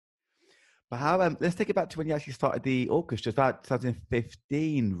But how? Let's take it back to when you actually started the orchestra. It's about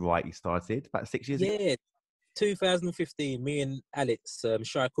 2015, right? You started about 6 years ago. Yeah, 2015. Me and Alex,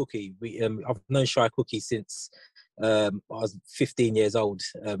 Shy Cookie. I've known Shy Cookie since I was 15 years old.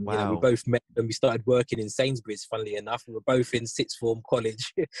 We Wow, both met and we started working in Sainsbury's. Funnily enough, we were both in sixth form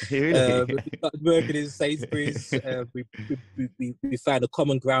college. really? We started working in Sainsbury's. We found a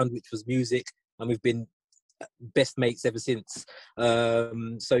common ground, which was music, and we've been best mates ever since.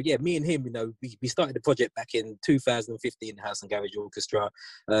 So yeah, me and him, we started the project back in 2015, House and Garage Orchestra,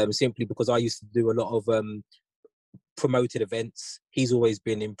 simply because I used to do a lot of promoted events. He's always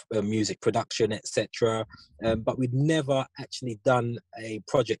been in music production, etc. But we'd never actually done a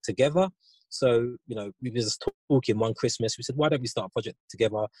project together. So, we were just talking one Christmas. We said, why don't we start a project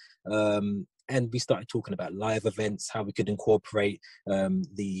together? And we started talking about live events, how we could incorporate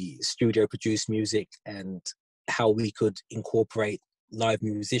the studio produced music and how we could incorporate live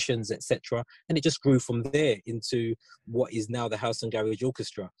musicians, etc. And it just grew from there into what is now the House and Garage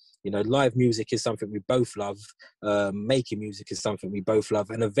Orchestra. Live music is something we both love. Making music is something we both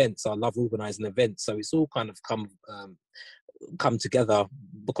love. And events, I love organising events. So it's all kind of come together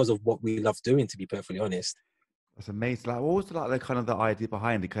because of what we love doing, to be perfectly honest. That's amazing. Like, what was the kind of the idea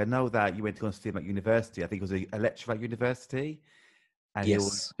behind it? Because I know that you went to go and see him at university. I think it was a lecturer at university, and he was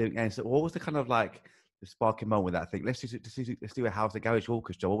Yes. doing. And so, what was the kind of like the sparking moment with that thing? Let's do a House and Garage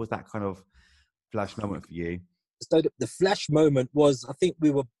Orchestra. What was that kind of flash moment for you? So the flash moment was, I think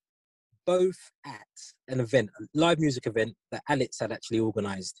we were both at an event, a live music event that Alex had actually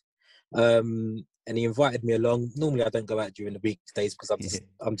organised. And he invited me along. Normally I don't go out during the weekdays because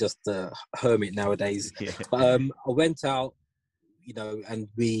I'm just a hermit nowadays. Yeah. But I went out, and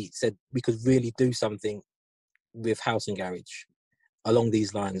we said we could really do something with House and Garage along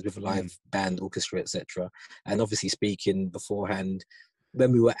these lines with a live band, orchestra, etc. And obviously speaking beforehand,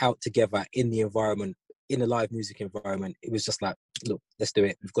 when we were out together in the environment, in a live music environment, it was just like, look, let's do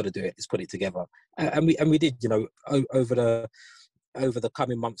it. We've got to do it. Let's put it together. And we did, over the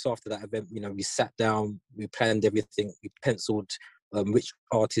coming months after that event, we sat down, we planned everything, we penciled which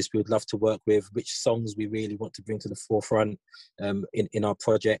artists we would love to work with, which songs we really want to bring to the forefront in our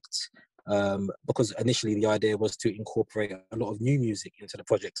project. Because initially the idea was to incorporate a lot of new music into the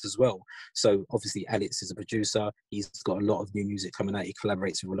project as well. So obviously Alex is a producer. He's got a lot of new music coming out. He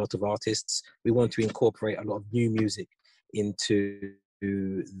collaborates with a lot of artists. We want to incorporate a lot of new music into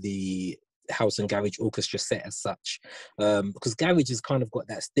the House and Garage Orchestra set as such, because garage has kind of got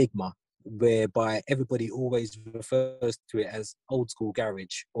that stigma whereby everybody always refers to it as old school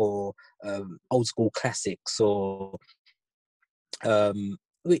garage or old school classics, or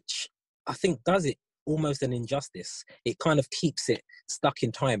which I think does it almost an injustice. It kind of keeps it stuck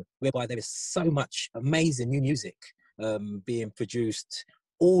in time, whereby there is so much amazing new music being produced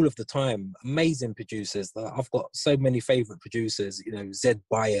all of the time. Amazing producers. I've got so many favorite producers, Zed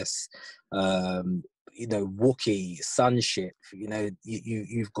Bias, Wookie, Sunship,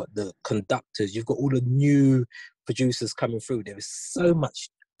 you've got the Conductors, you've got all the new producers coming through. There is so much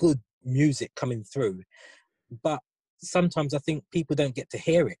good music coming through, but sometimes I think people don't get to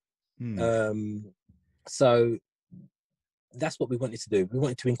hear it. So that's what we wanted to do. We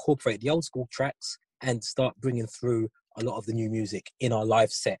wanted to incorporate the old school tracks and start bringing through a lot of the new music in our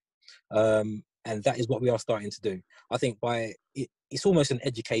live set. And that is what we are starting to do. I think it's almost an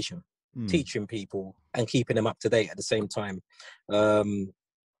education, teaching people and keeping them up to date at the same time. So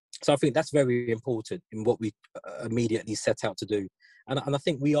I think that's very important in what we immediately set out to do. And I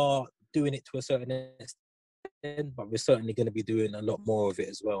think we are doing it to a certain extent, but we're certainly going to be doing a lot more of it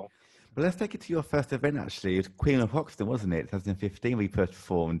as well. But let's take it to your first event, actually. It was Queen of Hoxton, wasn't it? 2015, we first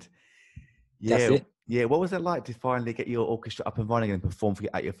performed. Yeah. That's it. Yeah. What was it like to finally get your orchestra up and running and perform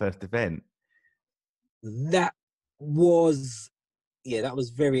at your first event? That was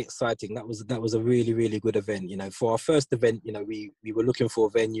very exciting. That was a really, really good event. For our first event, we were looking for a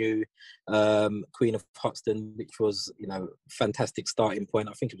venue, Queen of Hoxton, which was, fantastic starting point.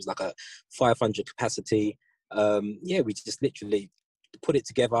 I think it was like a 500 capacity. We just literally put it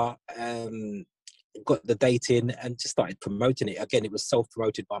together, got the date in and just started promoting it. Again, it was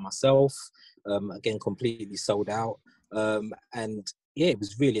self-promoted by myself, again, completely sold out. And yeah, it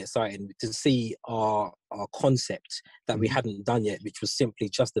was really exciting to see our concept that we hadn't done yet, which was simply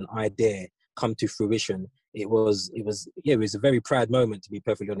just an idea, come to fruition. It was a very proud moment, to be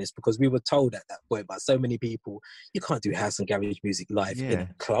perfectly honest, because we were told at that point by so many people, you can't do house and garage music live in a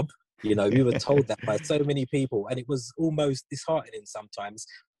club. We were told that by so many people, and it was almost disheartening sometimes.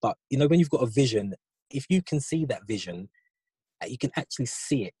 But, when you've got a vision, if you can see that vision, you can actually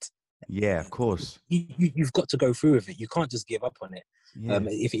see it Yeah, of course. You've got to go through with it. You can't just give up on it. Yeah,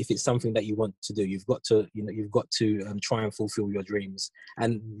 If it's something that you want to do, you've got to, try and fulfill your dreams.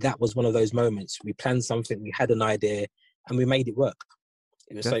 And that was one of those moments. We planned something, we had an idea, and we made it work.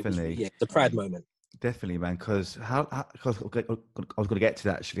 definitely. Yeah, the proud moment. Definitely, man. Because cause I was going to get to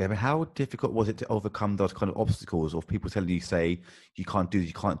that actually. I mean, how difficult was it to overcome those kind of obstacles of people telling you, say, you can't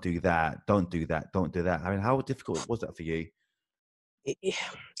do that, don't do that, don't do that? I mean, how difficult was that for you? It, it,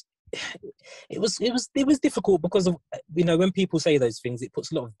 it was difficult because of, when people say those things, it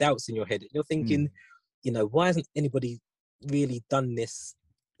puts a lot of doubts in your head. You're thinking, why hasn't anybody really done this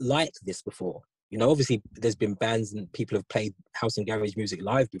like this before? Obviously there's been bands and people have played house and garage music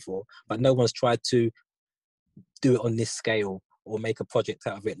live before, but no one's tried to do it on this scale or make a project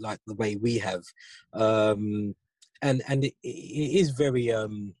out of it like the way we have. And it is very,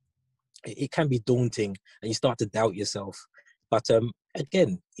 it can be daunting and you start to doubt yourself. But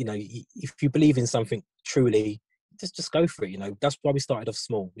again, if you believe in something truly, just go for it. That's why we started off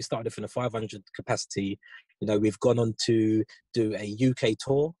small. We started off in a 500 capacity. We've gone on to do a UK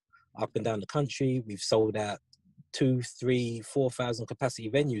tour up and down the country. We've sold out 2, 3, 4,000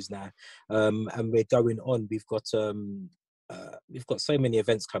 capacity venues now, and we're going on. We've got so many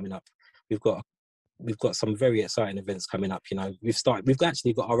events coming up. We've got some very exciting events coming up. We've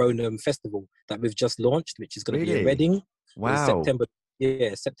actually got our own festival that we've just launched, which is going to be in Really? Reading. In Wow. September.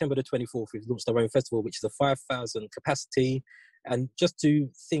 Yeah, September the 24th. We've launched our own festival, which is a 5,000 capacity. And just to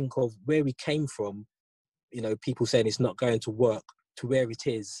think of where we came from, people saying it's not going to work, to where it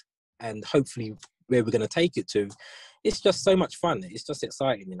is, and hopefully where we're going to take it to. It's just so much fun. It's just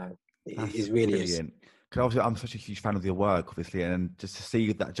exciting. That's It really brilliant. Because obviously, I'm such a huge fan of your work, obviously, and just to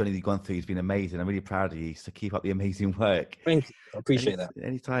see that journey you've gone through has been amazing. I'm really proud of you. So keep up the amazing work. Thank you. I appreciate that.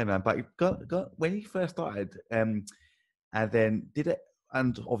 Anytime, man. But you've got when you first started, and then did it,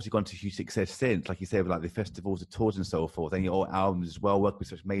 and obviously gone to huge success since, like you said, with like the festivals, the tours, and so forth. And your albums as well, work with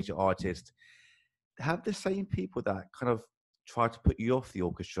such major artists. Have the same people that kind of tried to put you off the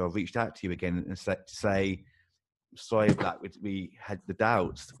orchestra reached out to you again and say, sorry that we had the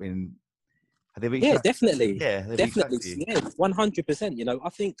doubts when have they reached Yeah, out? definitely. Yeah, they reached out Definitely. to you. Yeah, 100%. I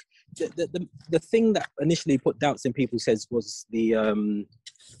think the thing that initially put doubts in people's heads was the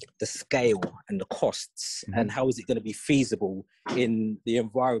scale and the costs and how is it going to be feasible in the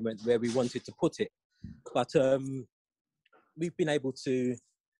environment where we wanted to put it. But we've been able to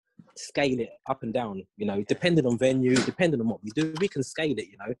scale it up and down, depending on venue, depending on what we do, we can scale it,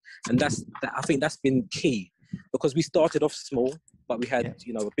 and I think that's been key, because we started off small, but we had, a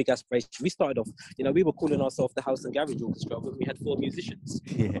big aspiration. We started off, we were calling ourselves the House and Garage Orchestra, but we had 4 musicians.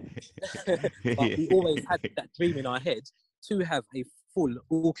 Yeah. But we always had that dream in our head to have a full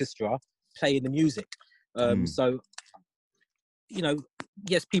orchestra playing the music. So,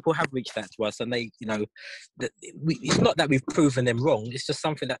 yes, people have reached out to us, and they, it's not that we've proven them wrong. It's just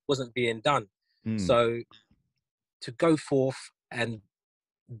something that wasn't being done. So to go forth and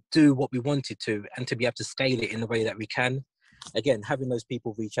do what we wanted to, and to be able to scale it in the way that we can, again, having those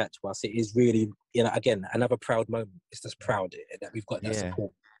people reach out to us, it is really, again, another proud moment. It's just proud that we've got that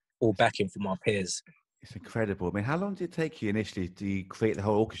support or backing from our peers. It's incredible. I mean, how long did it take you initially to create the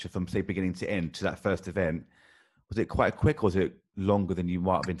whole orchestra from, say, beginning to end to that first event? Was it quite quick, or was it longer than you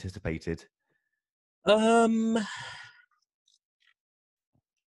might have anticipated?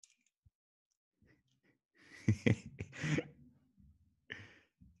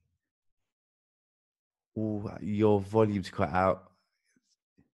 Ooh, your volume's cut out.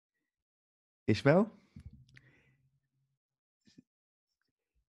 Ishmael?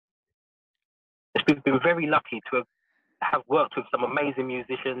 We've been very lucky to have worked with some amazing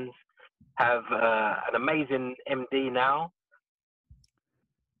musicians, have an amazing MD now.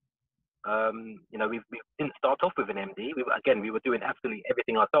 We didn't start off with an MD. We were doing absolutely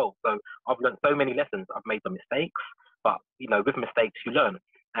everything ourselves. So I've learned so many lessons. I've made some mistakes, but with mistakes you learn.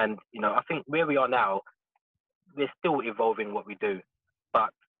 And I think where we are now, we're still evolving what we do, but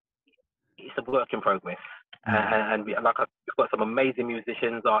it's a work in progress. And we've got some amazing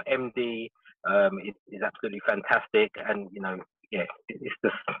musicians. Our MD is absolutely fantastic, and it's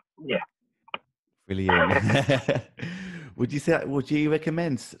just Brilliant. Would you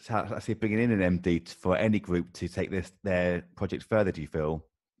recommend, I say, bringing in an MD for any group to take their project further, do you feel?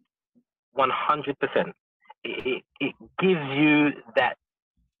 100%. It gives you that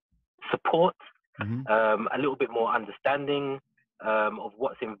support, a little bit more understanding of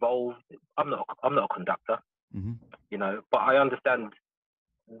what's involved. I'm not a conductor, but I understand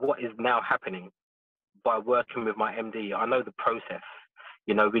what is now happening by working with my MD. I know the process.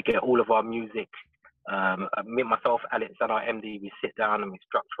 We get all of our music Me, myself, Alex, and our MD, we sit down and we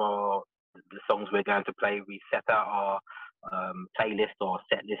structure the songs we're going to play. We set out our playlist or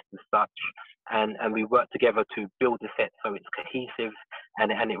set list as such, and we work together to build the set so it's cohesive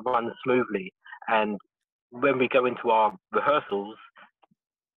and it runs smoothly. And when we go into our rehearsals,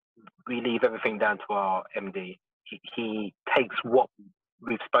 we leave everything down to our MD. He takes what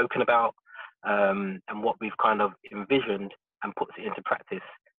we've spoken about and what we've kind of envisioned and puts it into practice.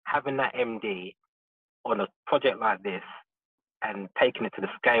 Having that MD on a project like this and taking it to the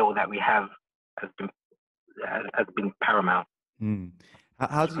scale that we have has been paramount.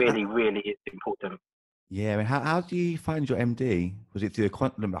 How It really is important. Yeah, I mean, how do you find your MD? Was it through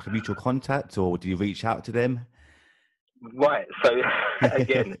like a mutual contact, or did you reach out to them? Right. So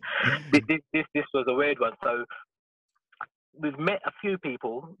again, this was a weird one. So we've met a few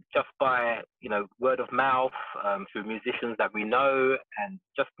people just by word of mouth, through musicians that we know, and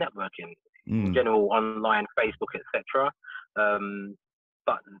just networking in general, online, Facebook, etc.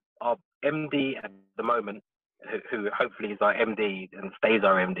 But our MD at the moment, who hopefully is our MD and stays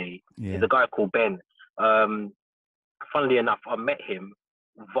our MD, is a guy called Ben. Funnily enough, I met him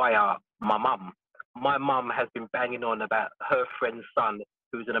via my mum. My mum has been banging on about her friend's son,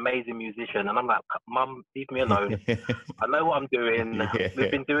 who's an amazing musician, and I'm like, Mum, leave me alone. I know what I'm doing. Yeah. We've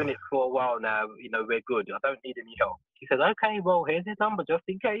been doing it for a while now. We're good. I don't need any help. She says, okay, well, here's his number just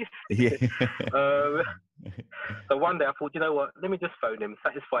in case. Yeah. So one day I thought, you know what? Let me just phone him,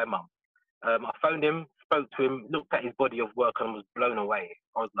 satisfy Mum. I phoned him, spoke to him, looked at his body of work, and was blown away.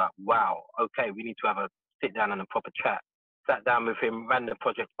 I was like, wow, okay, we need to have a sit down and a proper chat. Sat down with him, ran the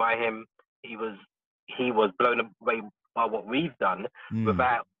project by him. He was blown away by what we've done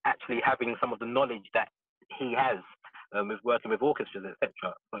without actually having some of the knowledge that he has with working with orchestras,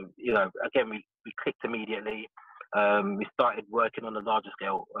 etc. So, again, we clicked immediately. We started working on a larger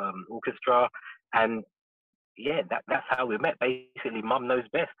scale orchestra, and yeah, that's how we met. Basically, Mum knows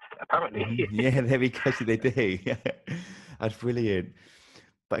best, apparently. Yeah, there we go. So they do. That's brilliant.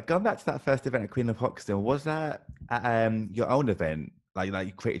 But going back to that first event at Queen of Hoxton, was that your own event? Like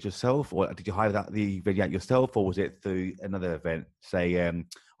you created yourself, or did you hire the venue out yourself, or was it through another event, say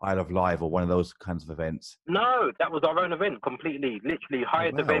Isle of Live or one of those kinds of events? No, that was our own event completely. Literally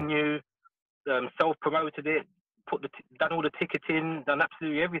hired the venue, self-promoted it, done all the ticketing, done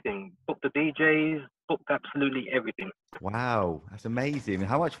absolutely everything. Booked the DJs, booked absolutely everything. Wow, that's amazing.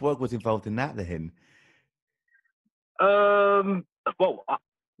 How much work was involved in that then? Well,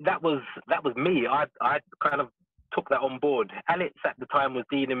 that was me. I kind of took that on board. Alex at the time was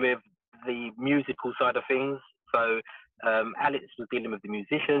dealing with the musical side of things. So Alex was dealing with the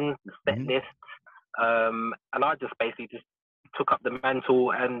musicians, the set list, and I just basically just took up the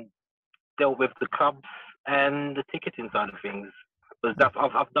mantle and dealt with the clubs and the ticketing side of things. Because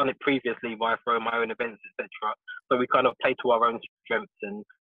I've done it previously via throwing my own events, etc. So we kind of played to our own strengths and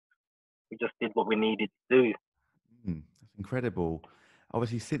we just did what we needed to do. That's incredible.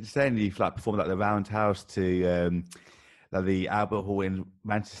 Obviously, since then you've performed at the Roundhouse to the Albert Hall in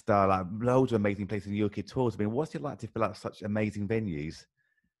Manchester, loads of amazing places in UK tours. I mean, what's it like to fill out such amazing venues?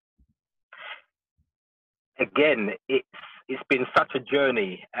 Again, it's been such a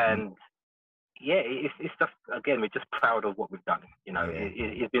journey, and yeah, it's just, again, we're just proud of what we've done.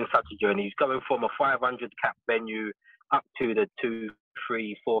 It's been such a journey. It's going from a 500 cap venue up to the 2,000,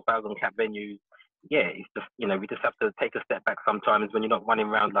 3,000, 4,000 cap venues. Yeah, it's just, we just have to take a step back sometimes when you're not running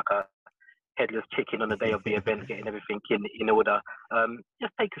around like a headless chicken on the day of the event, getting everything in order.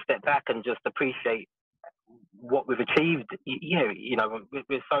 Just take a step back and just appreciate what we've achieved.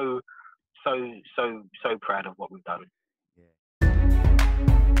 We're so proud of what we've done. Yeah.